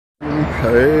Hey,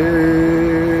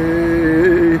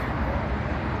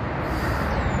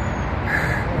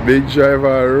 big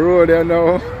driver road there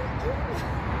now.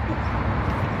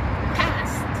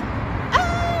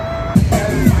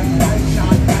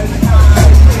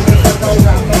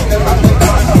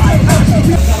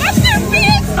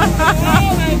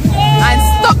 And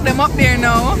stuck them up there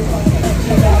now.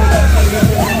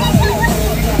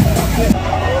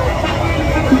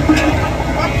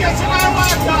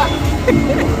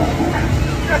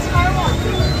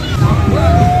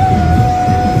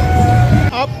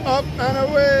 Up, up and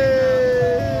away.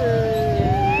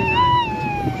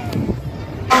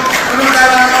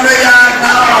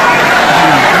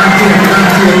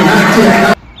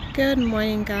 Good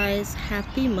morning guys,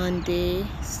 happy Monday.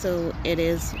 So it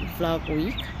is vlog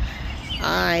week.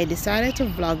 I decided to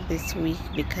vlog this week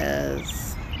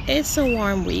because it's a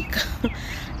warm week.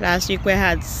 Last week we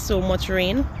had so much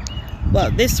rain,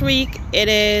 but this week it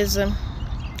is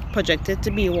projected to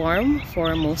be warm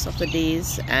for most of the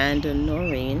days and no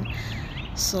rain.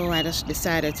 So I just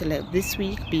decided to let this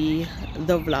week be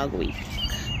the vlog week.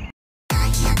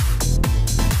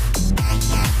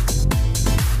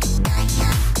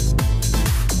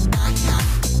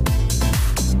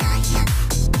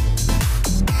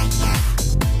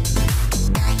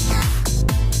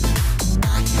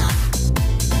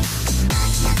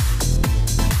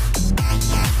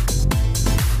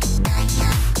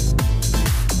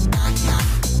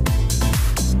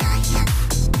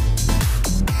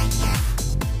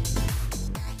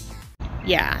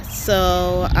 Yeah,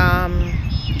 so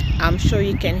I'm sure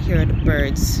you can hear the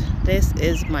birds. This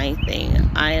is my thing.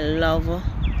 I love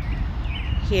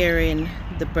hearing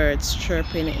the birds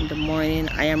chirping in the morning.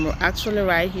 I am actually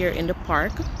right here in the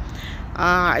park.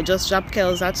 I just dropped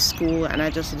Kels at school and I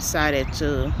just decided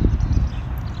to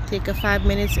take a 5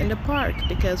 minutes in the park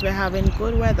because we're having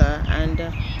good weather and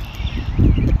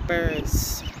the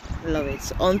birds love it.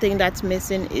 So only thing that's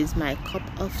missing is my cup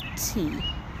of tea.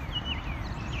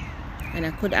 And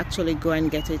I could actually go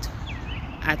and get it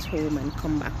at home and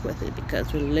come back with it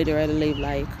because we literally live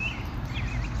like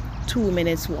 2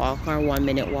 minutes walk or 1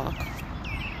 minute walk.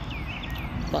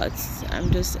 But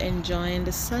I'm just enjoying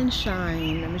the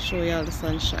sunshine. Let me show you all the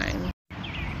sunshine.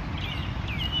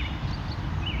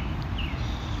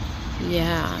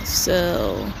 Yeah,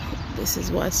 so this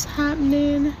is what's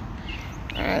happening.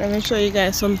 Alright, let me show you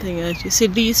guys something else. You see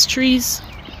these trees?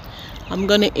 I'm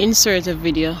gonna insert a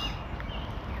video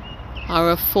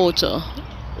or a photo.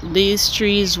 These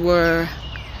trees were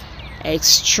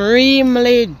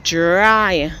extremely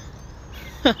dry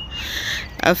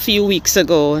a few weeks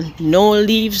ago. No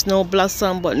leaves, no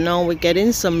blossom, but now we're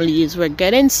getting some leaves. We're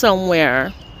getting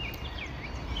somewhere.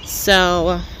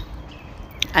 So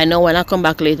I know when I come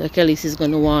back later, Kelly's is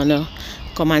gonna wanna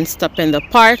come and stop in the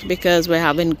park because we're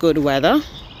having good weather.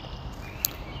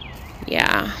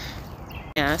 Yeah,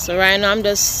 so right now I'm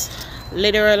just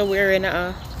literally wearing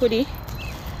a hoodie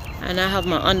and I have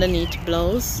my underneath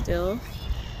blouse still.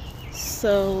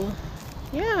 So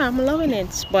yeah, I'm loving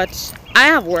it, but I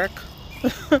have work.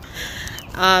 So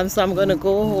I'm gonna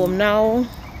go home now,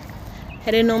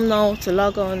 heading home now to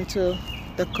log on to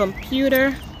the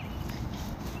computer.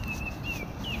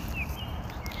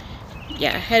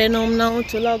 Yeah, heading home now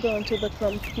to log on to the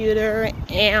computer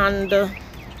and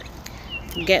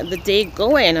get the day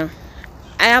going.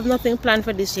 I have nothing planned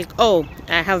for this week. Oh,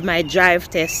 I have my drive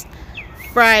test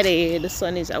Friday. The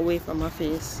sun is away from my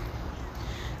face.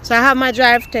 So I have my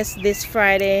drive test this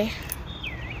Friday.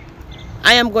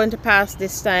 I am going to pass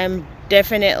this time,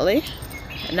 definitely.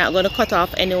 I'm not going to cut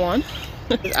off anyone.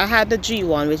 I had the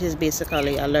G1, which is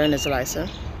basically a learner's license.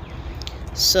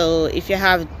 So if you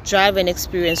have driving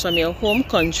experience from your home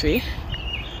country,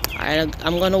 I'm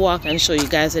going to walk and show you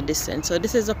guys a distance. So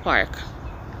this is a park,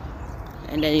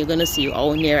 and then you're going to see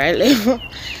how near I live.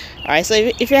 Alright, so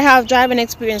if you have driving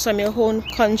experience from your home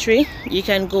country, you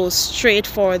can go straight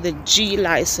for the G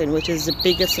license, which is the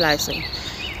biggest license,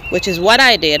 which is what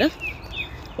I did.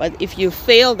 But if you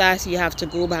fail that, you have to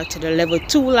go back to the level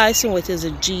 2 license, which is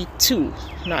a G2,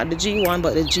 not the G1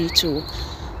 but the G2.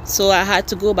 So I had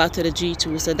to go back to the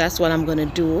G2, so that's what I'm gonna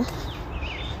do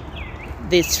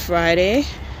this Friday.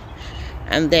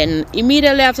 And then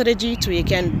immediately after the G2 you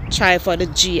can try for the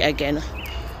G again.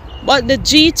 But the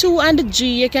G2 and the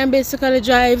G, you can basically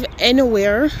drive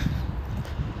anywhere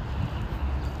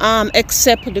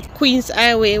except the Queens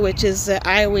Highway, which is the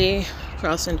highway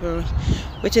crossing road,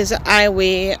 which is a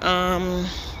highway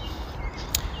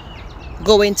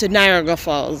going to Niagara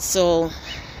Falls. So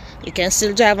you can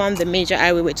still drive on the major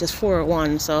highway, which is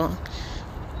 401, so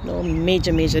no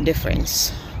major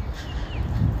difference.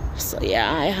 So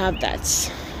yeah, I have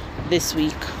that this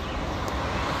week.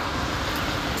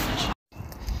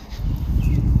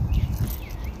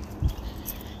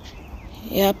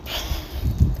 Yep.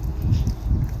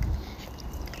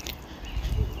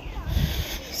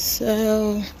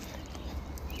 So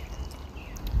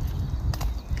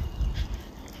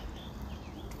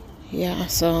yeah,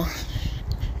 so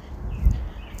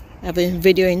I've been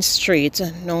videoing straight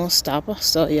non-stop,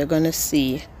 so you're gonna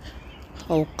see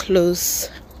how close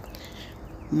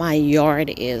my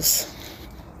yard is.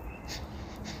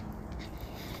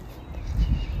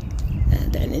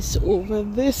 And then it's over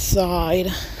this side.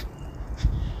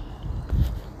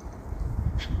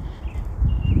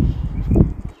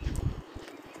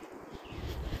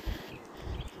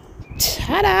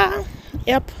 Ta-da!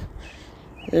 Yep.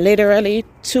 Literally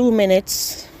 2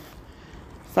 minutes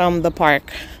from the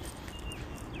park.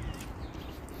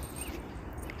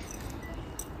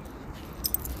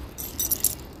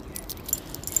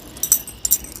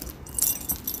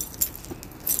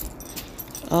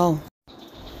 Oh,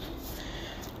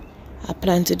 I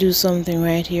plan to do something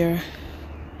right here,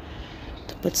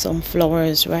 to put some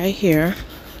flowers right here.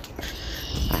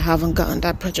 I haven't gotten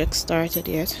that project started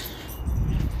yet.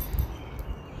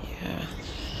 Yeah,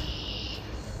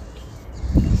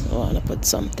 so I want to put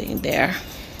something there.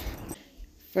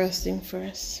 First thing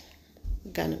first,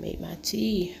 I'm gonna make my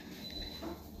tea.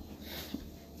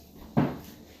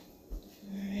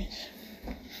 Alright.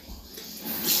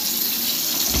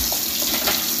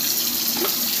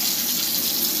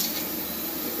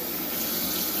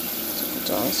 Put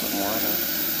on some water.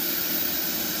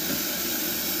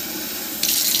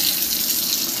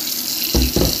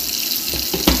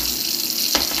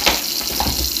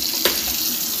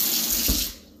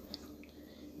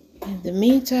 In the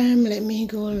meantime, let me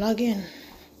go log in.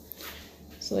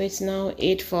 So it's now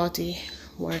 8:40.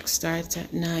 Work starts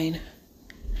at 9.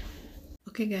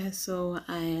 Okay guys, so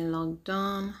I logged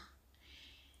on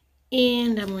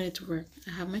and I'm ready to work.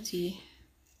 I have my tea.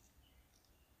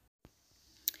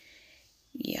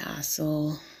 Yeah,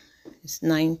 so it's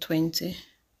 9:20.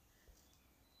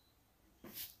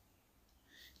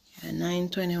 Yeah,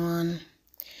 9:21.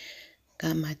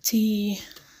 Got my tea.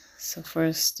 So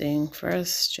first thing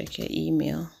first, check your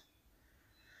email.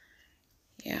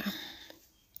 Yeah.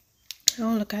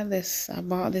 Oh, look at this. I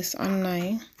bought this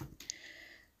online.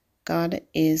 God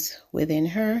is within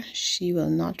her. She will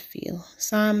not fail.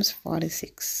 Psalms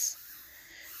 46.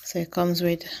 So it comes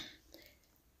with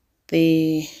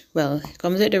the, well, it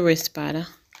comes with the wrist pad,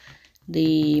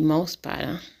 the mouse pad,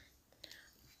 a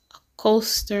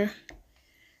coaster,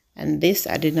 and this,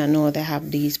 I did not know they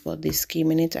have these, but this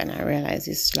came in it, and I realized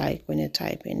it's like when you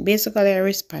type in, basically a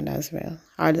wristband as well,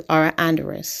 or a hand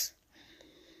wrist.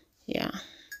 Yeah.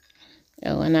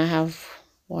 Oh, and I have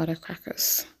water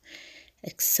crackers,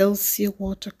 Excelsior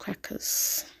water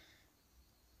crackers.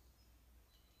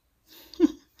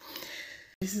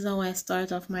 This is how I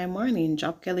start off my morning.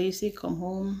 Drop Khaleesi, come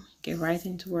home, get right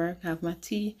into work, have my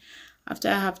tea. After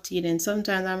I have tea, then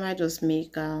sometimes I might just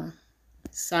make a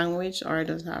sandwich or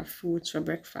just have fruits for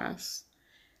breakfast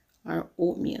or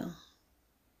oatmeal.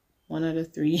 One of the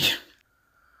three.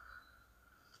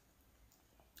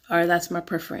 Or that's my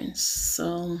preference.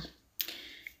 So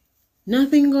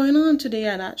nothing going on today.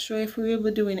 I'm not sure if we will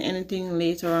be doing anything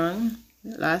later on.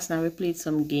 Last night we played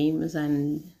some games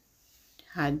and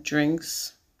had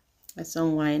drinks, had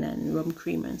some wine and rum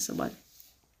cream and so, but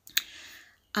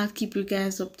I'll keep you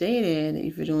guys updated.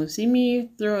 If you don't see me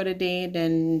throughout the day,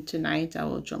 then tonight I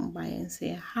will jump by and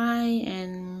say hi,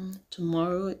 and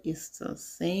tomorrow is the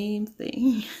same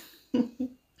thing.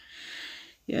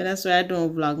 Yeah, that's why I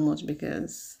don't vlog much,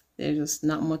 because there's just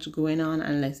not much going on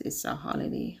unless it's a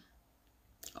holiday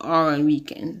or on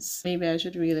weekends. Maybe I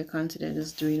should really consider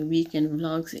just doing weekend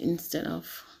vlogs instead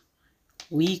of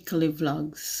weekly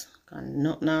vlogs.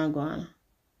 Not now gone.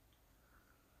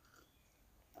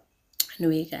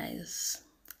 Anyway guys,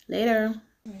 later.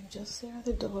 I just hear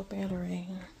the doorbell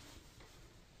ring.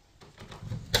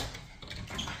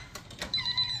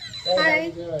 Hey, Hi. how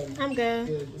you doing? I'm good.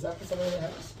 Good. Is that for someone in the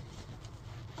house?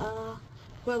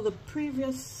 Well, the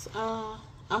previous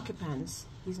occupants,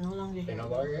 he's no longer They're here. no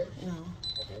longer here? No.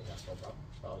 Okay, that's no problem.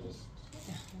 I'll just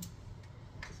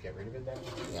get rid of it then?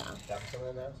 Yeah. Is that for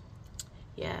someone in the house?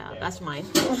 Yeah, that's mine.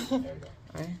 There you go.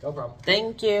 Alright. No problem.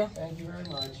 Thank you. Thank you very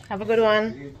much. Have a good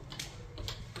one.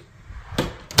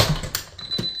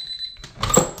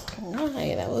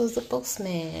 Alright, that was the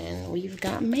postman. We've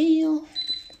got mail.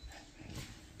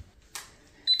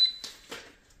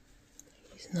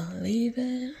 He's not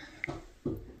leaving.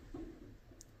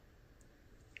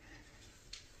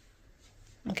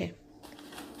 Okay.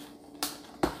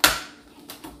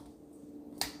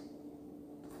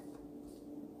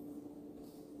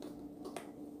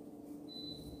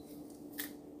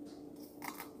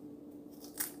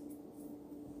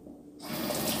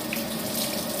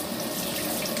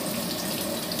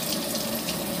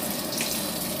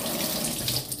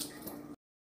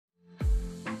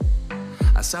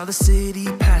 I saw the city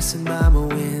passing by my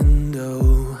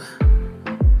window.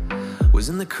 Was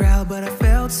in the crowd, but I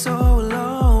felt so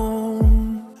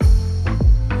alone.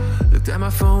 Looked at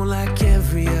my phone like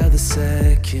every other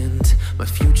second. My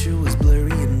future was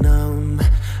blurry and numb,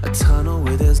 a tunnel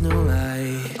where there's no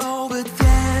light. Oh, but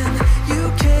then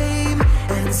you came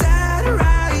and sat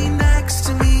right next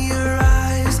to me. Your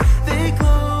eyes, they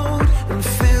glowed and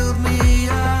filled me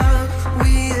up.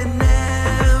 We had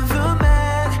never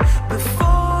met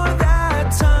before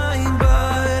that time,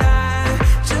 but I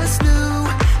just knew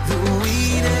that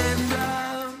we'd end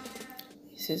up.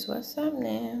 This is what's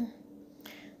happening.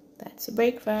 That's a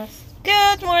breakfast.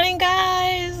 Good morning,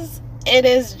 guys. It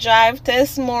is drive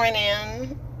test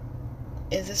morning.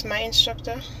 Is this my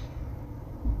instructor?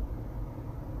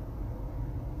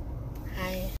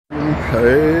 Hi.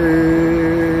 Hey.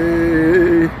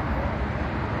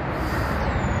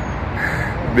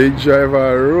 Big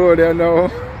driver road there now.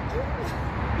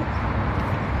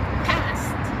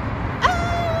 Cast.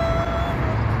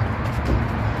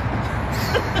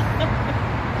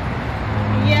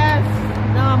 Yes,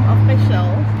 now I'm official.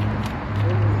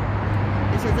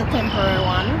 This is a temporary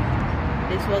one.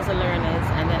 This was the learners,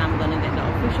 and then I'm gonna get the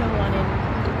official one in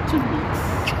 2 weeks.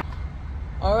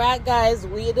 Alright guys,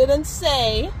 we didn't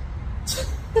say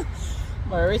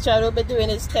but Richard will be doing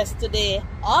his test today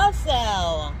also.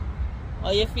 How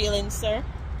are you feeling, sir?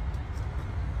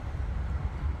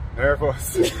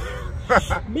 Nervous. Me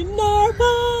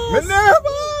nervous! Me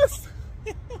nervous!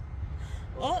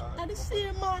 What? I didn't see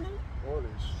you, man. Holy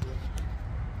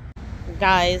shit.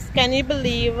 Guys, can you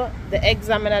believe the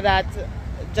examiner that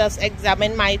just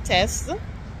examined my test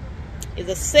is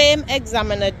the same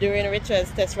examiner doing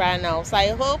Richard's test right now? So I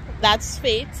hope that's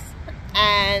fate,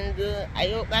 and I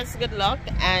hope that's good luck,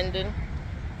 and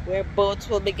we both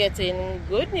will be getting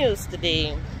good news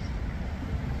today.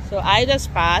 So I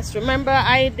just passed. Remember,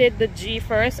 I did the G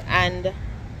first and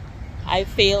I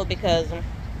failed because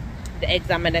the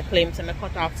examiner claimed to me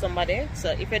cut off somebody.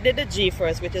 So if you did the G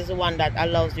first, which is the one that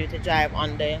allows you to drive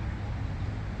on the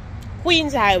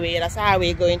Queens Highway, that's a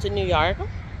highway going to New York,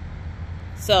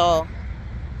 so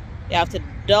you have to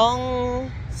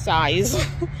downsize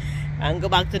and go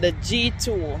back to the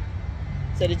G2.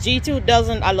 So the G2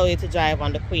 doesn't allow you to drive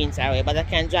on the Queens Highway, but I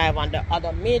can drive on the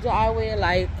other major highway,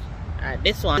 like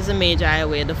this one is a major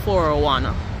highway, the 401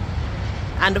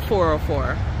 and the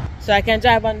 404. So I can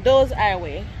drive on those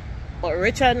highway, but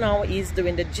Richard now is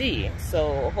doing the G,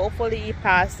 so hopefully he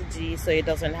passed the G so he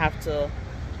doesn't have to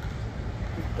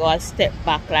go a step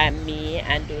back like me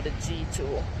and do the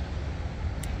G2.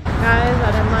 Guys,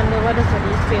 I remember what I said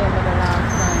he filmed the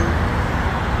last time.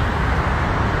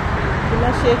 You're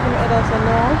not shaking my head also,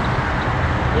 no?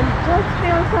 You just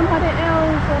filmed somebody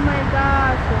else, oh my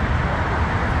gosh.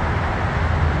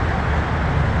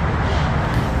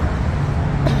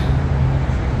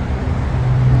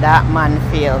 That man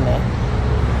failed me.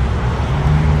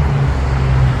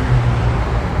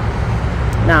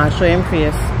 Now show him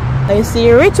face. I see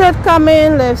Richard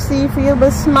coming. Let's see if he'll be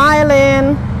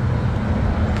smiling.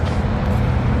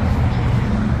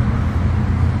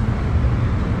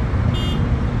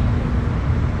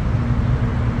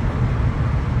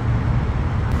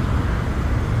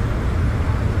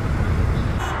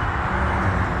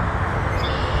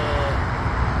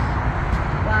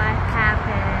 What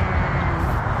happened?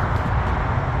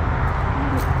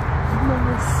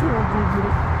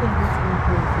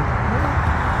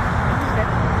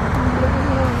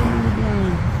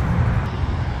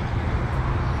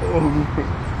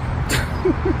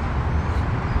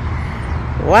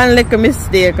 One little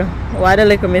mistake. What a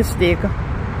little mistake.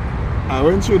 I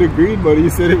went through the green, but he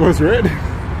said it was red.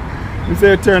 He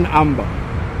said it turned amber.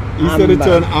 He said it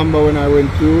turned amber when I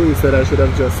went through. He said I should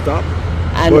have just stopped.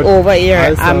 And but over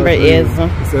here, amber is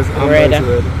it says amber red. Is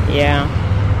red. Yeah.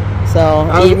 So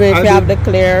even if you have the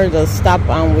clear, just stop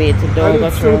and wait. Don't go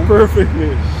through. So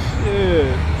perfectly.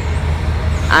 Yeah.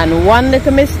 And one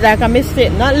little mistake, like a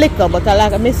mistake, not liquor, but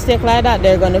like a mistake like that,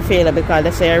 they're gonna fail it because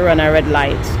they say you run a red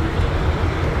light.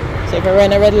 So if you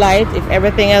run a red light, if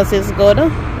everything else is good,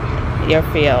 you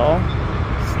fail.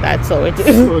 That's how it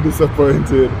is. So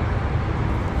disappointed.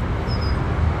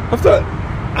 After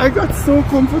I got so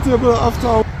comfortable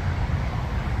after.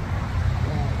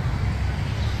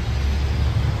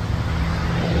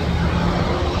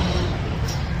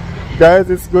 Guys,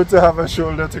 it's good to have a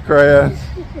shoulder to cry on.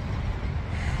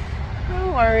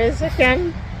 No worries, you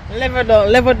can level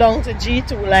down to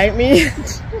G2 like me.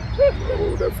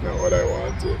 Oh, that's not what I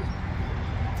wanted.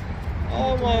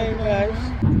 Oh my gosh.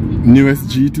 Newest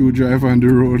G2 driver on the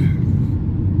road.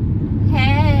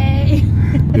 Hey!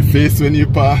 The face when you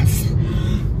pass.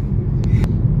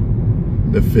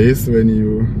 The face when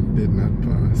you did not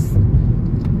pass.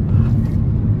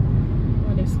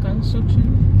 What is construction?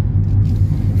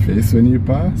 Face when you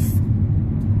pass.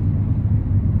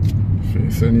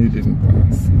 Face when you didn't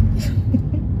pass.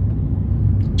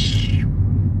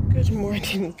 Good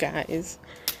morning, guys.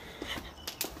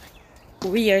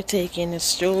 We are taking a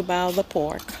stroll by the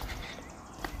park.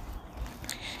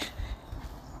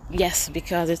 Yes,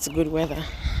 because it's good weather.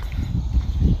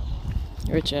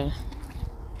 Richard.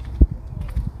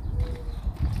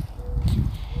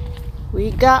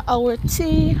 We got our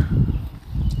tea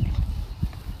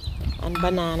and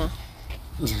banana.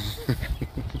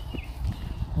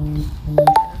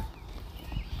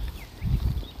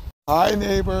 Hi,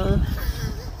 neighbor.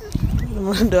 Do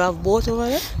you have a boat over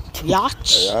there?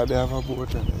 Yacht? Yeah, they have a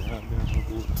boat.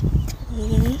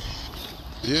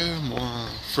 Yeah, my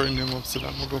friend them up, so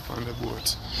I'm gonna go on the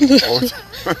boat. Out.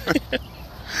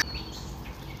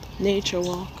 Nature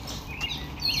walk.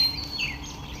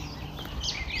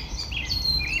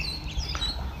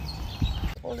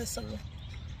 Oh, listen.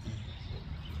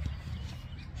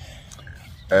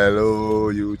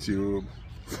 Hello, YouTube.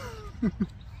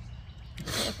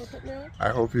 I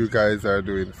hope you guys are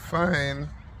doing fine.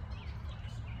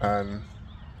 And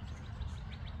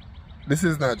this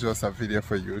is not just a video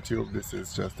for YouTube. This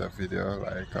is just a video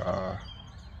like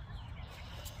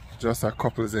just a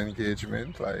couple's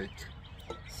engagement, like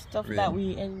Stuff that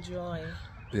we enjoy.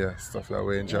 Yeah, stuff that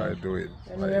we enjoy doing.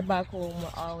 When we're back home, we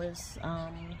always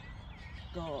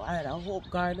go either Hope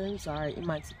Gardens or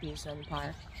Emancipation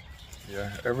Park.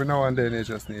 Yeah, every now and then you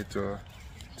just need to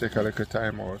take a little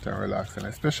time out and relax, and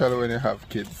especially when you have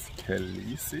kids,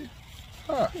 Khaleesi.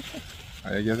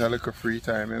 And you get a little free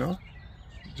time, you know.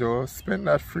 Just spend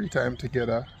that free time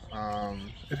together.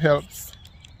 It helps.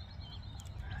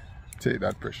 Take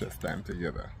that precious time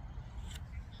together.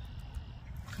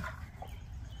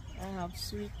 I have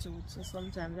sweet tooth, so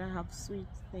sometimes I have sweet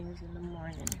things in the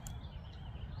morning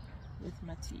with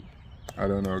my tea. I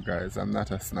don't know, guys. I'm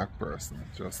not a snack person.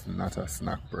 Just not a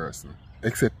snack person.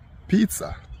 Except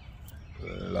pizza.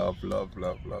 Love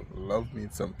me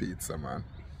some pizza, man.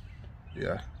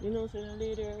 Yeah. You know, so the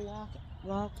lady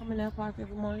walk coming to the park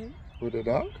every morning? With the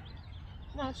dog?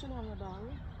 No, she don't have a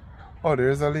dog. Oh,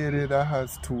 there's a lady that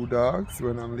has 2 dogs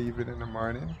when I'm leaving in the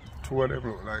morning. 2 of them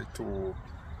look like 2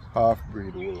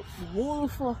 half-breed wolves.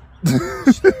 Wolf?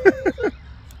 The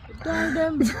dog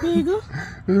them bigger?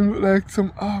 They look like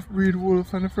some half-breed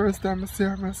wolf, and the first time I see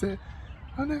her, I say,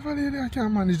 I never lady, I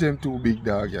can't manage them 2 big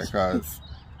dogs, yeah, cause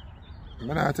I'm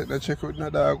not take the check with no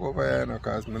dog over here, no,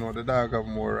 cause I know the dog have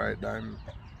more right than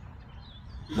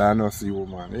us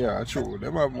human. Yeah, true.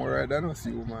 Them have more right than us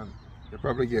human. They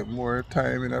probably get more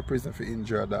time in a prison for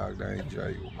injure a dog than injure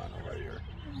a human over here.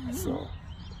 So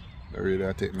they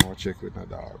really take no check with no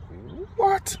dog.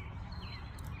 What?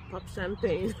 Pop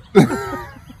champagne.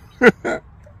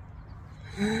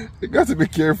 You got to be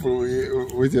careful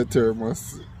with your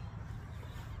thermos.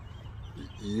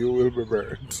 You will be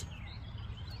burnt.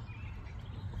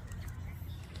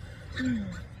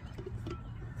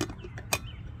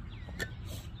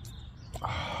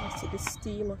 Let's see the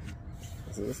steamer.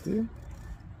 Is it the steam?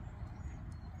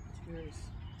 Cheers.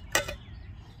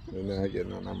 You're not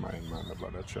getting on my mind, man,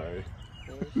 about a try.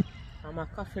 I'm a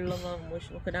coffee lover. We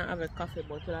couldn't have a coffee,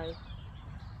 but like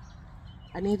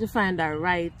I need to find the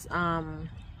right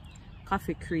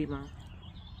coffee creamer.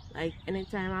 Like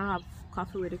anytime I have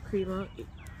coffee with a creamer, it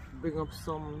bring up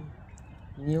some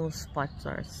new spots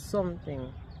or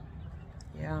something.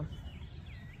 Yeah.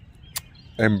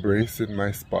 Embracing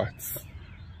my spots.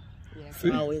 Yes,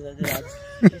 See? always I do that.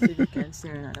 You see the can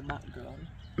staring at the background.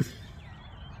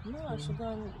 No, she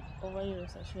gone over here,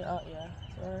 so she out here.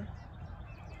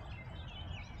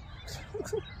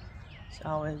 So she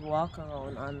always walk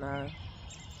around on I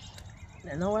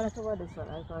know what I talk about this one,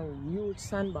 like a huge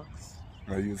sandbox.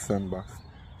 A huge sandbox.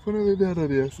 Funnily the other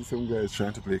day I see some guys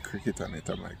trying to play cricket on it.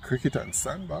 I'm like, cricket and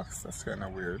sandbox? That's kind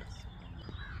of weird.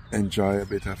 Enjoy a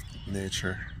bit of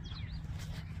nature.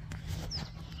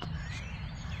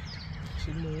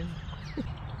 She moved.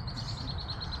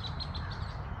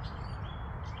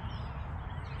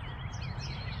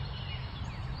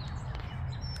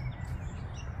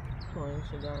 Or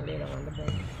she gonna lay down on the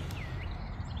bed.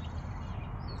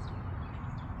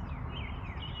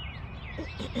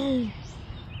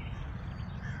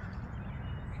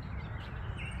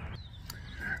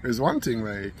 There's one thing,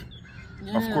 like,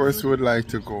 of course we would like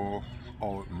to go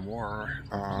out more,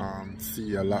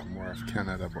 see a lot more of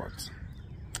Canada, but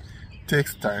it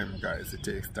takes time, guys. It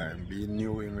takes time. Be a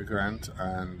new immigrant,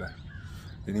 and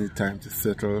you need time to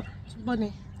settle.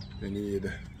 Bunny. You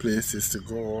need places to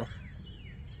go.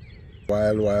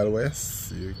 Wild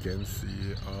West, you can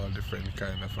see all different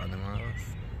kind of animals,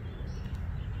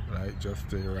 like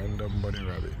just a random bunny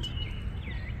rabbit.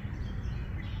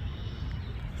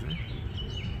 See?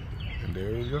 And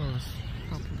there he goes.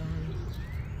 Hop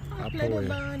down. Hop little away.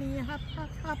 bunny, hop, hop,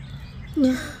 hop.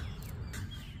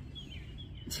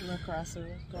 Cross the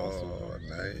road. Oh,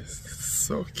 nice.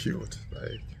 So cute.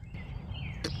 Like,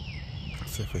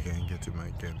 let's see if I can get him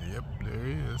again. Yep, there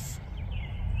he is.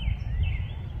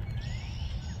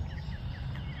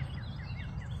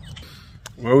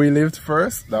 Where we lived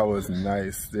first, that was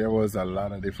nice. There was a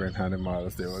lot of different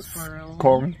animals. There was Squirrel.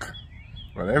 skunk,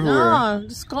 but everywhere. No,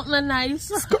 the skunk not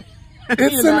nice.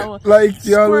 It's know, like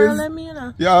you squirrel, always, you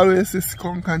know. you always see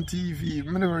skunk on TV.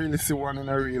 I never really see one in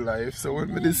a real life. So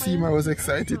when I did see him, I was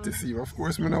excited to see him. Of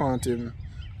course, I don't want him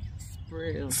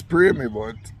spray me,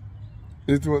 but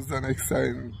it was an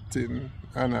exciting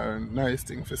and a nice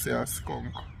thing to see a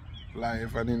skunk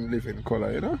live and in living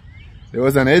color, you know. There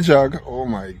was an hedgehog. Oh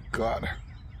my God,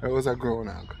 there was a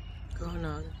groundhog.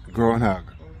 Groundhog.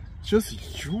 Just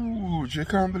huge. You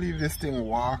can't believe this thing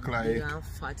walk like. Yeah,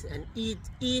 fat and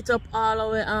eat up all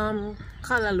our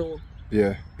callaloo.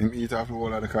 Yeah, him eat off the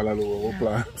whole of the callaloo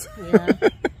plant. Yeah.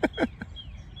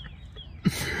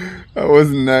 That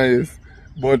was nice.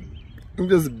 But him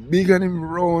just big and him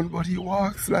round, but he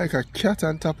walks like a cat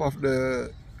on top of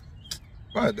the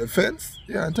fence?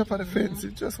 Yeah, on top of the fence. He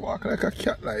just walk like a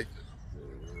cat like.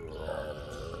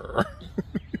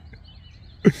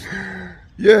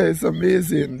 Yeah, it's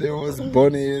amazing. There was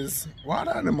bunnies. What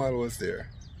animal was there?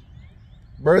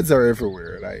 Birds are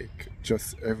everywhere, like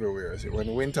just everywhere. So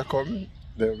when winter comes,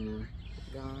 them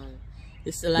Gone.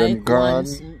 It's like gone.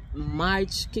 once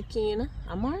March kicking,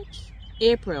 March?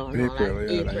 April. No, April, like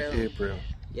yeah, April. like April.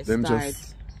 You Them start,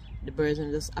 just the birds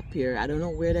will just appear. I don't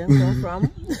know where they come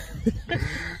from.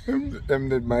 them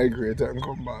did migrate and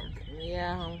come back.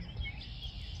 Yeah.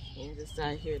 And just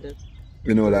I hear the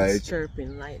You know, birds like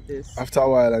chirping like this. after a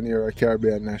while and you're a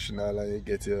Caribbean national and you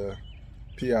get your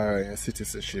PR and your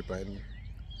citizenship and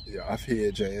you're of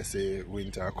age and you say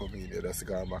winter coming, you just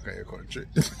go back in your country.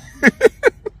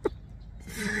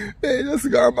 Yeah, you just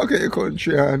go back in your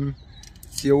country and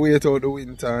you wait out the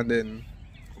winter and then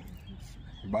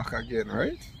back again,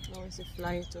 right? No, it's a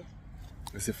fly too.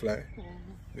 It's a fly.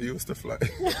 We used to fly.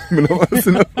 I don't want to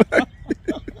see no fly.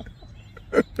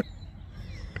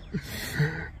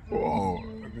 Wow,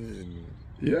 I mean,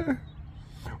 yeah.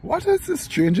 What is the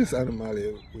strangest animal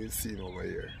we've seen over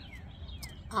here?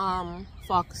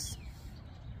 Fox.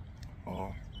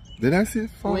 Oh, did I see a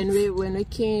fox? When we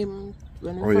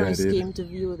first I did. came to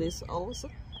view this house,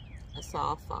 I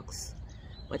saw a fox,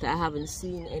 but I haven't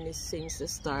seen any since the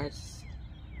start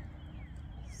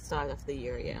of the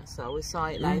year. Yeah, so we saw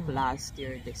it like last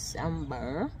year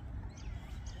December.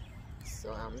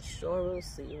 So I'm sure we'll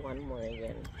see one more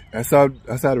again. I saw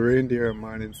the reindeer on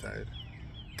Morningside.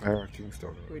 Or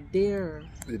Kingston. We're there.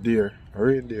 The deer, a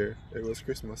reindeer. It was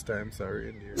Christmas time, so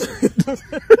reindeer.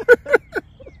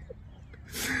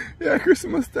 Yeah,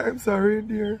 Christmas time, so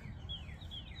reindeer.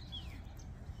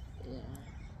 Yeah.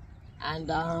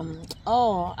 And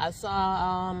oh, I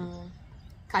saw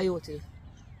coyote.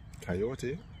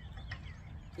 Coyote?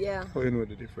 Yeah. How you know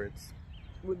the difference?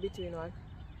 Between what?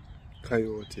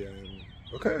 Coyote and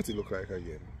what coyote look like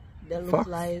again? They look Fox?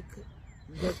 like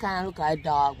they kind of look like a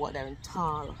dog, but they're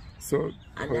tall. So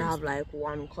And they have like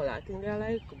one color. I think they're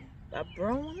like a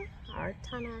brown or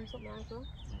tan or something like that.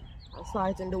 I saw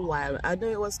it in the wild. I know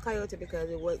it was coyote because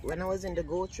it was when I was in the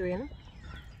go train.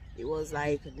 It was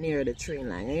like near the train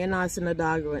line. And you're not seeing a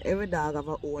dog run. Every dog have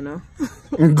an owner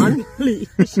on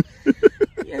leash.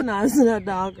 You're not seeing a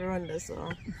dog run there,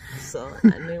 so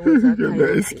and it was a you're the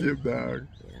coyote. escape dog.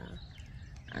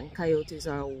 Yeah. And coyotes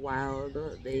are wild.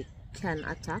 They can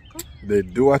attack. They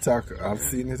do attack. I've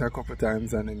seen it a couple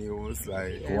times on the news.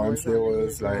 Like Yeah, once it was there on the was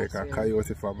news like last a year.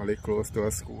 coyote family close to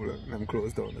a school and them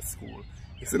closed down the school.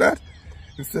 You see that?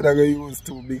 Instead of going to use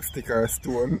 2 big stick or a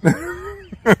stone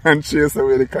and chase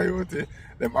away the coyote,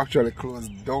 them actually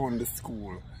closed down the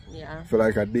school Yeah. for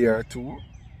like a day or two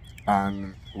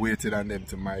and waited on them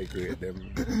to migrate.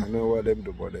 Them I know what them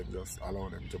do, but them just allow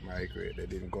them to migrate. They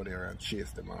didn't go there and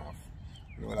chase them off.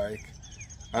 You know, like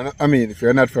I mean, if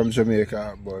you're not from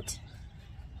Jamaica, but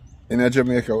in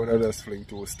Jamaica, would have just fling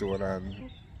 2 stone and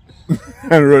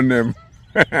and run them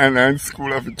and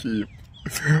school have to keep.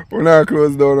 We're not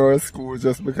close down our school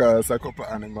just because a couple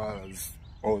of animals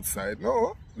outside.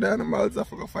 No, the animals have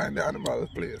to go find the animal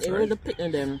place, Even right? the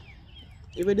picking them.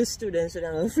 Even the students are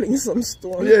gonna fling some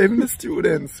stone. Yeah, even the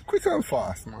students, quick and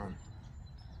fast, man.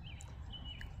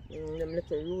 Them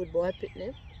little rude boy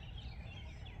picnic.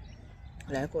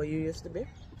 Like how you used to be.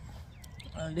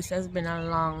 Well, this has been a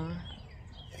long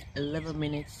 11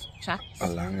 minutes chat. A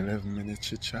long 11-minute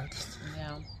chit chat.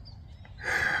 Yeah.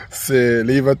 Say,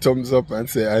 leave a thumbs up and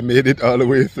say, I made it all the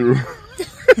way through.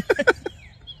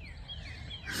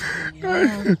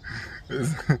 Yeah.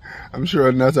 I'm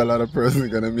sure not a lot of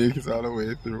persons gonna make it all the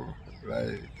way through.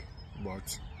 Like,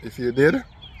 but if you did,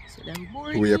 So them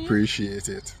boring. we appreciate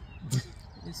it.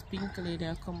 This pink lady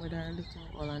I come with her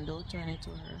little well and don't turn it to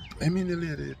her. I mean the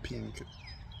lady pink.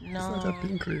 No. It's not a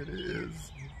pink lady,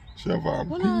 it's she have a Hold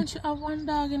pink. on, she have one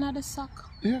dog in the sock.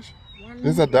 Yes. One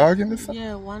There's a dog in the sack?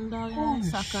 Yeah, one dog in Holy the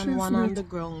sock shit, and one on mate. the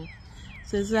ground.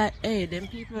 So it's like, hey, them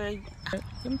people,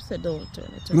 them say don't turn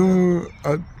it to her.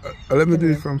 No, let me do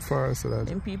it from far so that.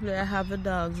 Them people that have the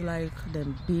dogs like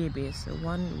them babies. So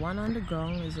one on the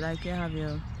ground is like you have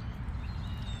your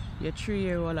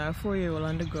 3-year-old or 4-year-old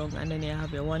on the ground, and then you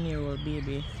have your 1-year-old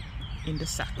baby in the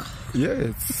sack. Yeah,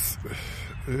 it's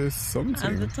And to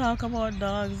something. talk about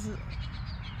dogs,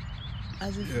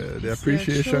 as if Yeah, the it's their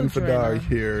appreciation for children, dog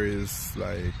here is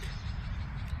like,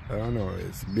 I don't know,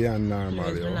 it's beyond normal.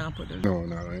 Yes, yo. we not put it- No,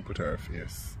 I don't put her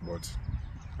face. But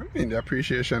I mean, the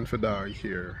appreciation for dog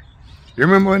here. You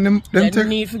remember when them Then take?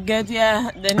 need to get,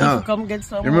 yeah, then need Ah. to come get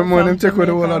some You remember more when them from take with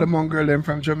the whole Jamaica. of the mongrel them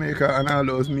from Jamaica and all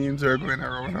those memes are going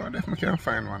around? Now, I can't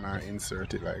find one and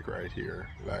insert it like right here.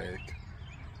 Like,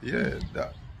 yeah,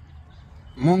 that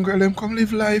mongrel them come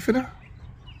live life, you know.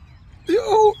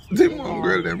 Yo, the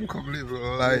mongrel them come live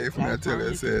life. Me I tell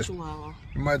you, say. Chihuahua.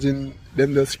 Imagine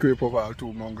them just scrape over all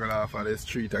 2 mongrel off of the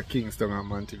street at Kingston and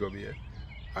Montego Bay.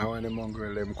 And when the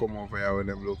mongrel them come over here, when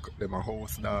them look, them a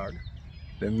house dog.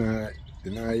 Them not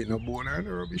eat no bone or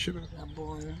no rubbish, you know. The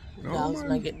bone. No, Dogs man.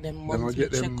 might get them Them monthly a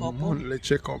get them check-up. monthly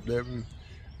check up, them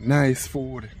nice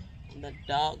food. The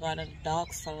dog got a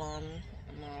dog salon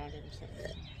and all them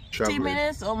shit. 3 Traveling.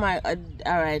 minutes? Oh my,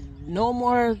 alright, no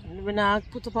more. When I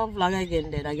put up a vlog again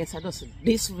then, I guess I just,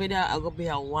 this video, I gonna be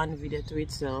a one video to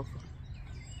itself.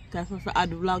 Cause if I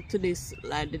add vlog to this,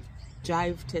 like the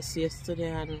drive test yesterday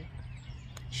and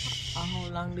how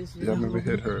long this video Yeah, maybe will be?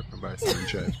 head hurt by some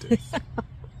drive test.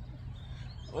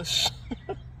 Oh,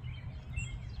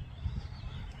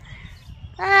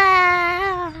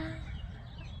 ah,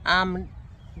 I'm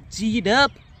G'd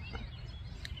up.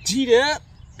 G'd up.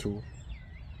 2.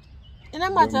 It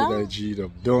don't Don't be matter. like G'd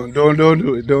up. Don't do it. Don't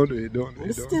do it. Don't I'm do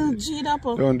it. still G'd up.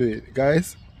 Don't do it.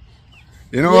 Guys,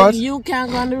 you know what? You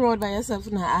can't go on the road by yourself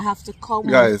now. I have to come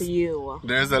Guys, with you.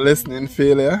 There's a lesson in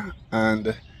failure,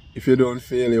 and if you don't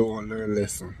fail, you won't learn a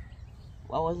lesson.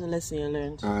 What was the lesson you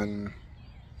learned? And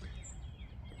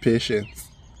patience,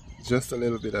 just a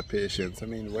little bit of patience. I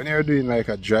mean, when you're doing like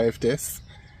a drive test,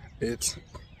 it's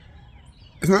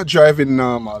not driving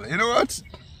normal. You know what?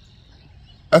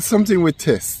 That's something with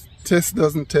tests. Test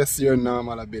doesn't test your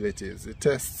normal abilities. It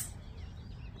tests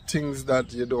things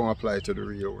that you don't apply to the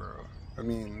real world. I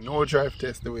mean, no drive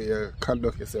test the way you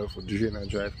conduct yourself with doing a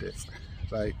drive test.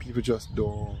 Like, people just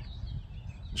don't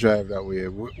drive that way.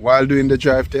 While doing the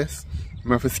drive test,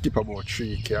 you have to skip about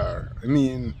 3 cars. I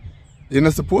mean, you're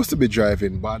not supposed to be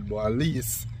driving bad, but at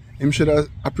least him should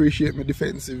appreciate my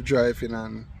defensive driving,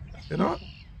 and, you know,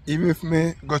 even if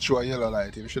me go through a yellow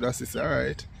light, him should have said,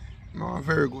 alright, I'm a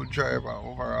very good driver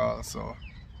overall, so.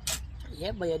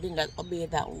 Yeah, but you did not obey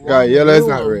that one Guy, yellow is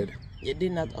not rule. red. You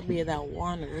did not obey that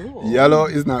one rule. Yellow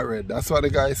is not red. That's what the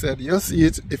guy said. You'll see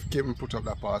it if Kim put up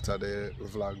that part of the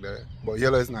vlog there. But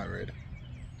yellow is not red.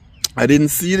 I didn't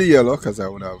see the yellow because I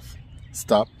would have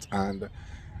stopped, and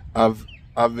I've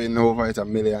been over it a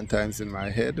million times in my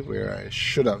head where I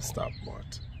should have stopped,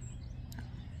 but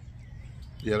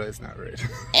yellow is not red.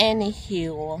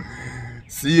 Anywho,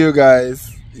 See you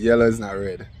guys. Yellow is not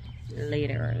red.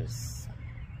 laters.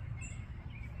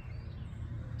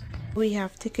 We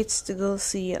have tickets to go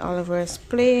see Oliver's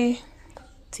play,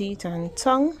 Teeth and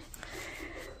Tongue.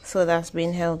 So that's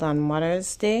been held on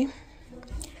Mother's Day.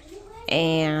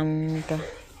 And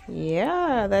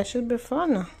yeah, that should be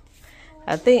fun.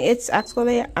 I think it's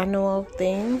actually an annual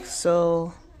thing.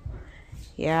 So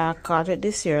yeah, I caught it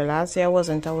this year. Last year I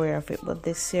wasn't aware of it, but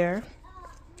this year,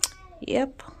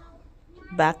 yep.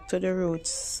 Back to the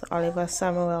roots. Oliver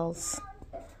Samuels.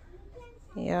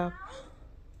 Yep.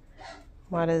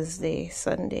 Mother's Day,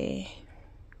 Sunday.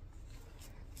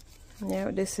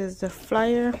 Yeah, this is the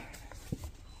flyer.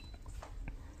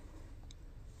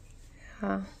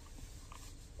 Yeah.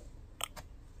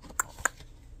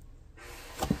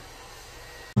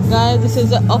 Guys, this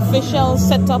is the official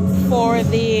setup for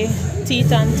the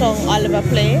Teeth and Tongue Oliver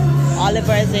play.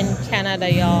 Oliver is in Canada,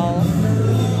 y'all.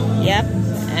 Yep,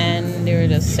 and they're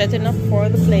just setting up for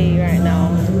the play right now.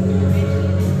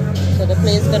 So the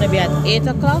play is gonna be at 8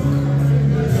 o'clock,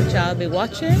 which I'll be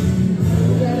watching.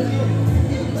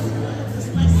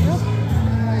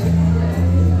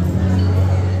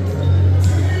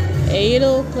 8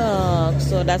 o'clock.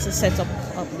 So that's a setup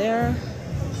up there.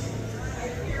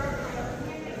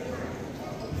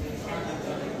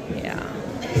 Yeah.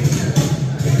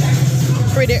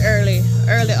 Pretty early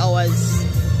hours.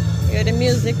 Hear the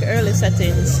music, early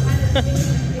settings.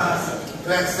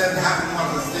 To extend happy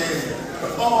Mother's Day to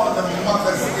all the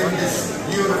mothers in this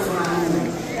beautiful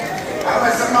room. I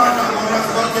was a man I'm going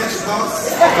to go catch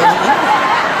bus.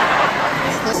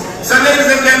 So ladies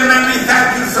and gentlemen, we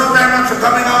thank you so very much for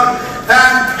coming out.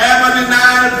 Thank Emily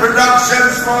Nile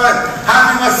Productions for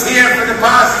having us here for the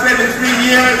past 23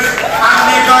 years. And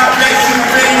may God bless you,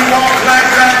 may you walk like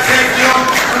that, take you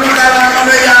through that on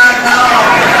the yard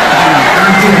now.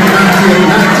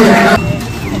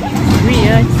 We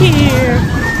are here.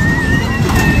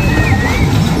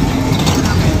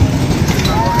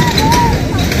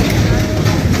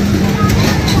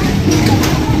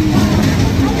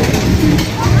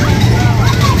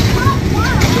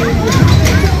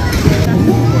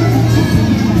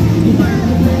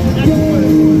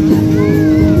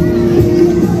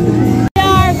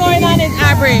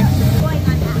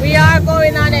 We are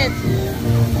going on it.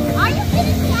 Are you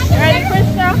kidding me? Ready,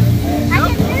 Krista? I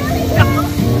can barely go.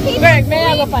 Greg, may I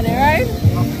go on it, right?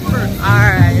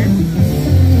 Alright.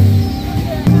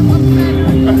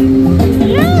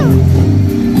 Yeah.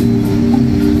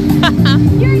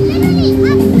 You're literally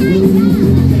upside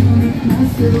down.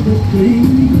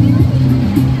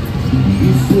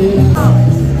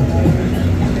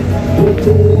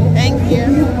 Thank you.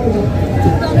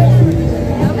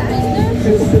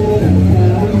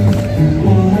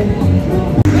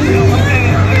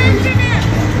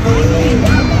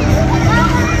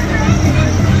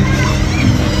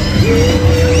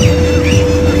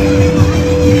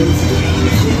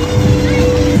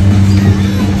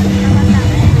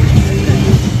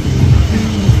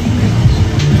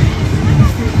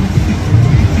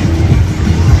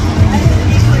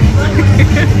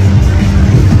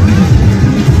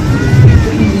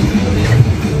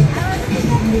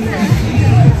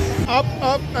 Up,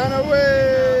 up, and away!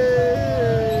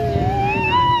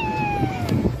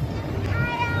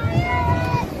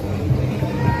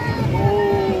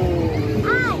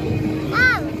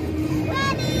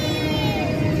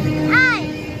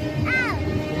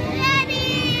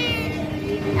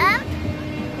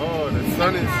 Oh, the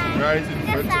sun is rising in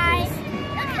front of us.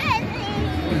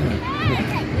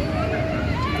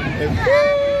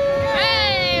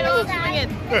 Hey, don't swing it.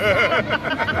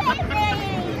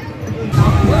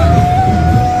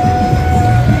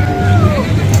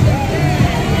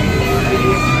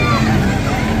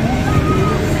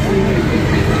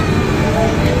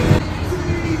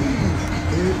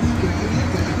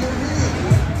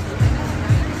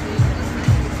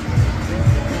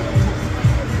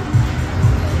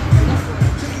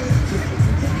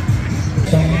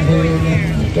 Somewhere in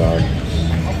the darkness,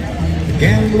 the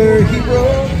gambler he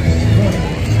broke,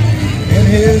 and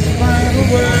his final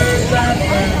words I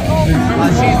found.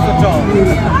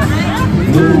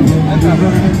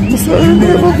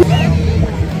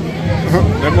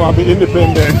 Them want to be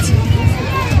independent.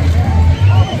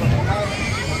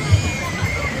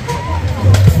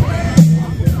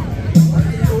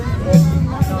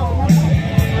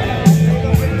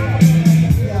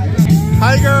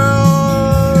 Hi girls!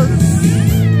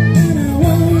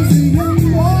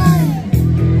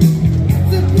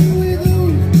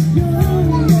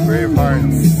 Brave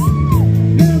hearts.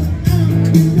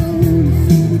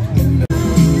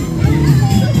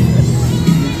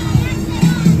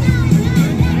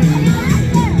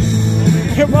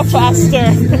 Go faster.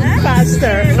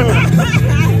 Faster. Oh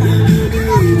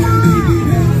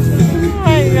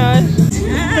my gosh.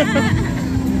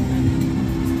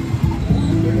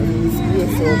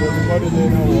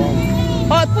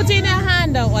 Oh, put in your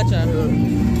hand out, watch out.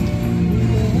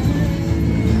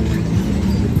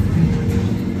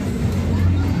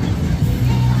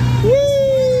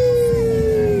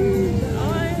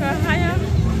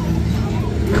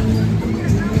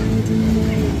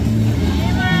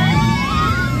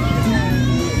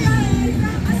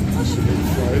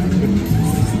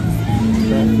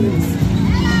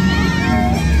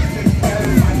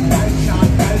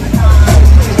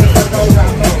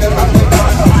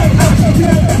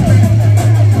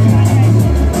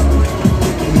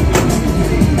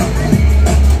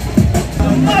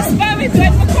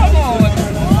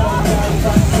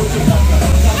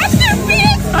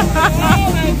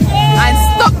 And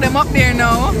stuck them up there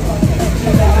now.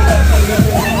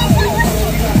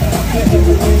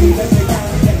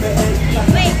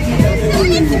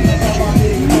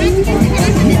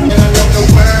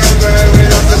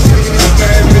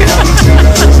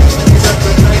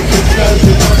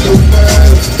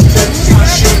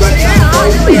 Wait.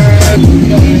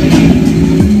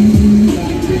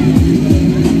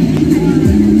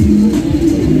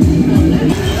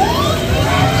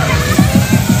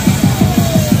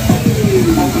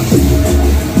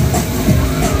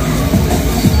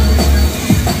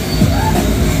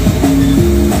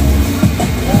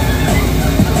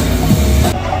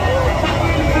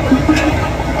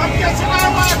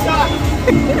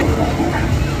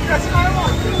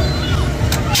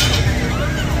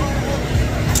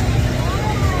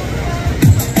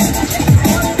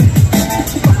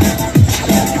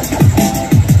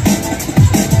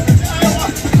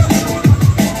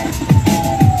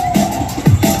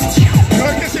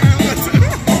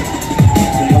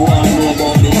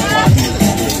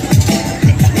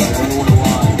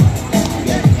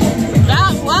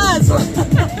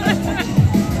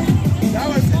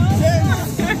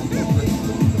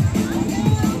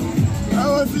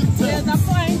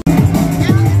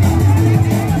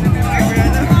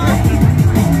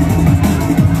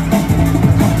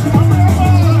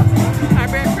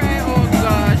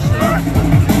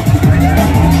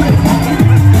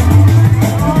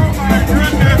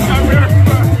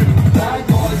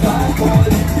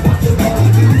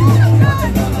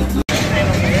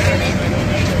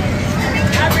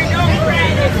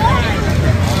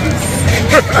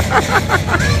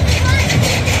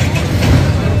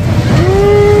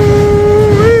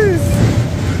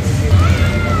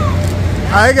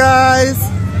 Hi guys,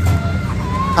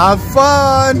 have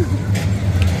fun.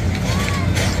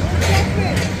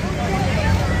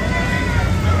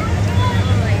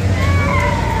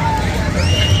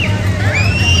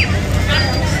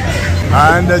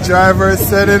 And the driver is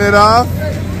setting it off,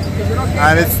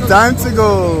 and it's time to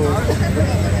go.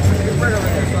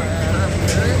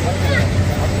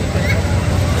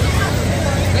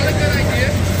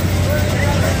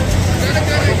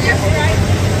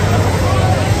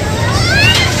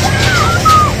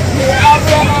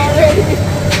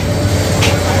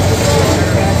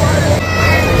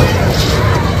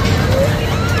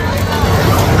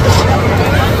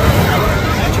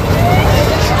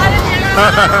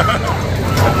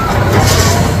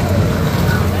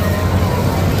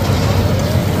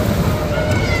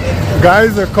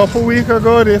 Guys, a couple weeks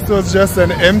ago this was just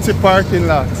an empty parking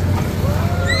lot.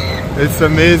 It's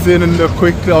amazing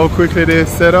how quickly they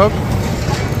set up,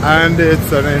 and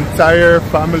it's an entire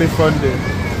family funding.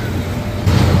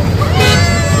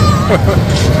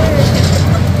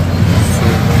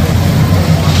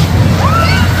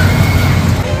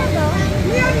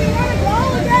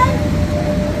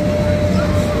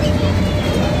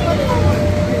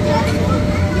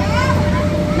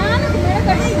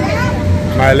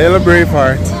 My little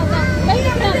Braveheart.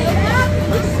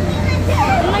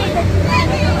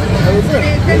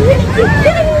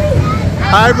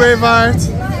 Hi Braveheart.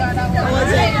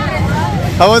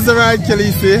 How was the ride,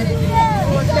 Khaleesi?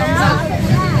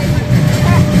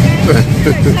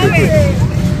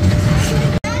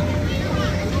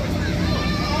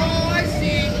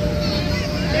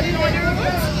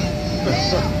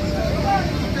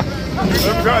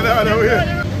 I've got that over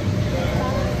here.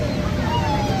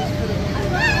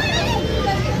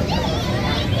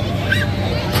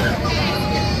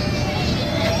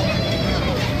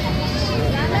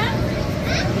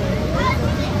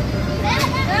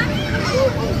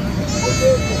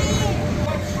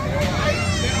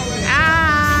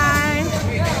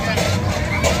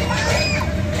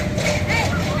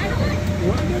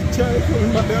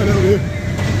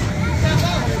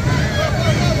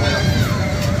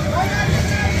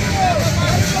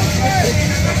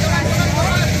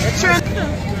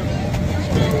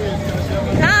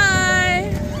 Hi.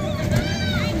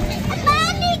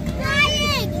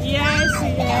 Yes,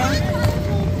 yeah.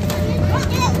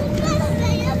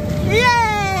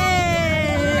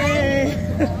 Yay!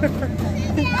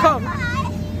 Come.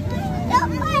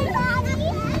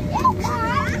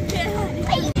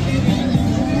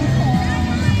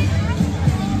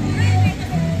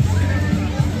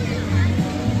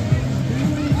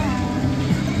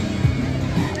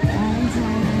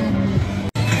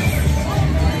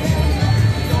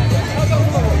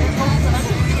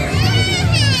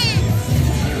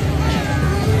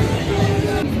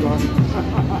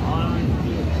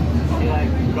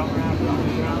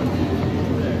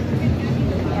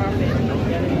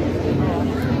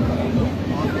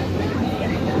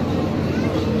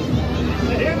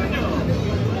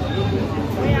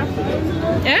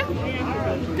 Yeah? I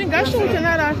think I'm shooting like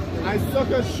that. I suck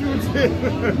at shooting.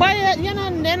 But you know,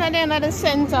 then at the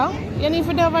center, you need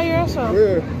to do over here, so.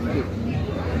 Yeah.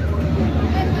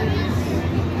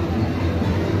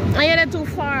 And you're too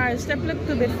far. Step a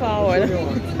little bit forward.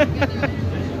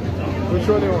 Which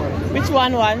one you want? Which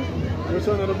one? Which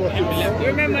one of the buckets?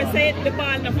 Remember, say the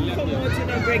ball doesn't come out in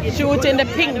a regular. Shoot in the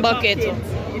pink bucket. You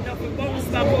know, if you bounce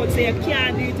back out, so you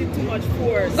can't do it with too much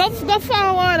force. Go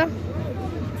forward.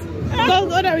 Go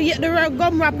the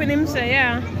gum wrapping him, say,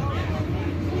 yeah.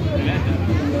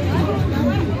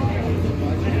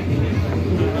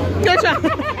 Good job.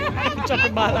 Drop the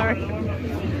ball, alright.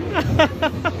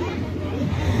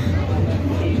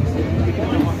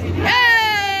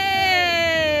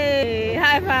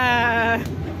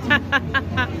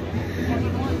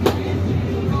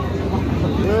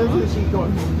 Where is she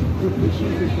going? She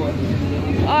pick one.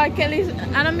 Oh, Kelly's.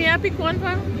 And me, I pick one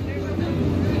for?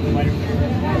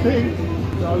 Pink.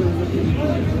 Always looking.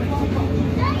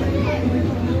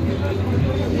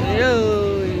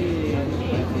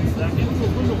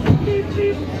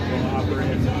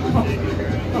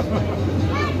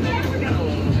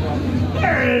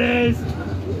 There it is!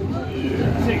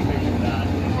 Take a picture of that.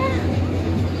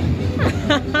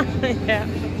 Yeah.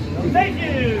 Thank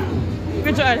you!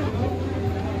 Good job. You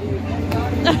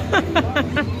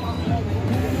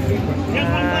guys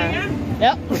want to play again?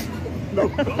 Yep. Go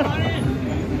on in.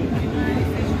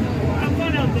 Have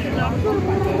fun out there.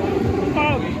 Come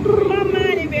on,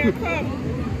 Manny Bear, come.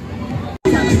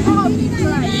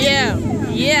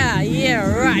 Yeah,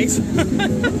 right.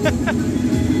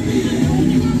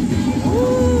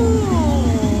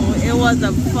 Ooh, it was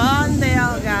a fun day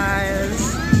out, guys.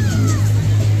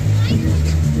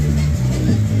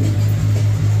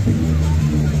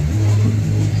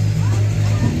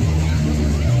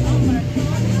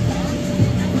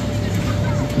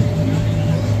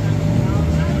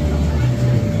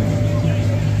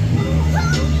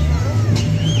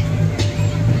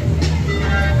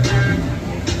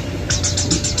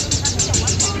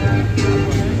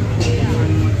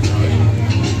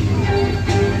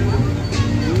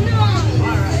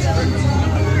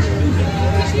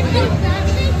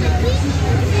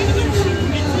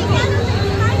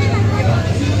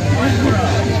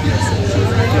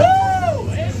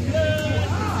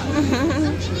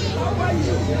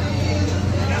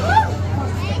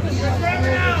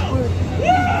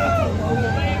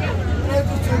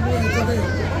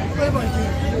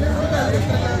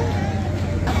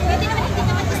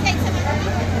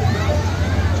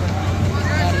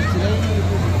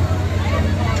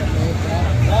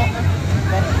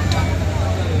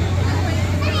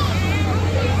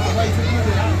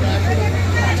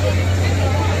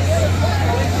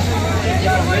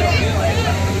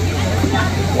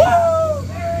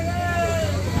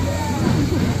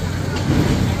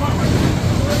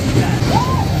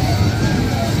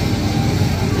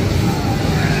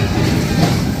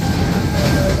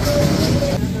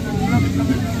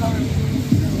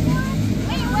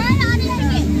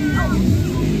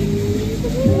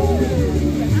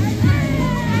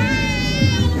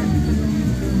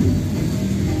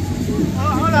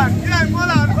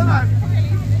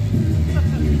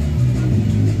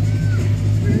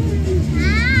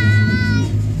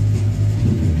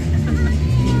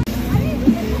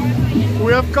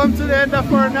 We have come to the end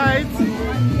of our night.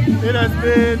 It has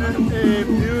been a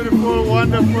beautiful,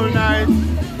 wonderful night.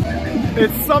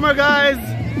 It's summer, guys.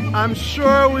 I'm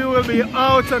sure we will be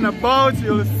out and about.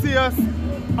 You'll see us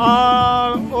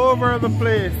all over the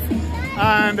place.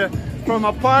 And from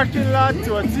a parking lot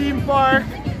to a theme park,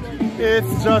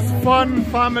 it's just fun,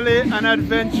 family, and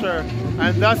adventure.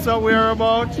 And that's what we're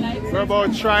about. We're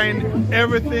about trying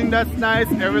everything that's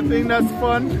nice, everything that's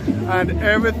fun, and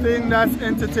everything that's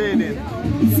entertaining.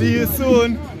 See you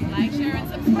soon. Like, share, and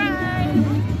subscribe.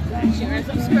 Like, share, and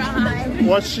subscribe.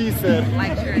 What she said.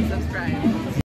 Like, share, and subscribe.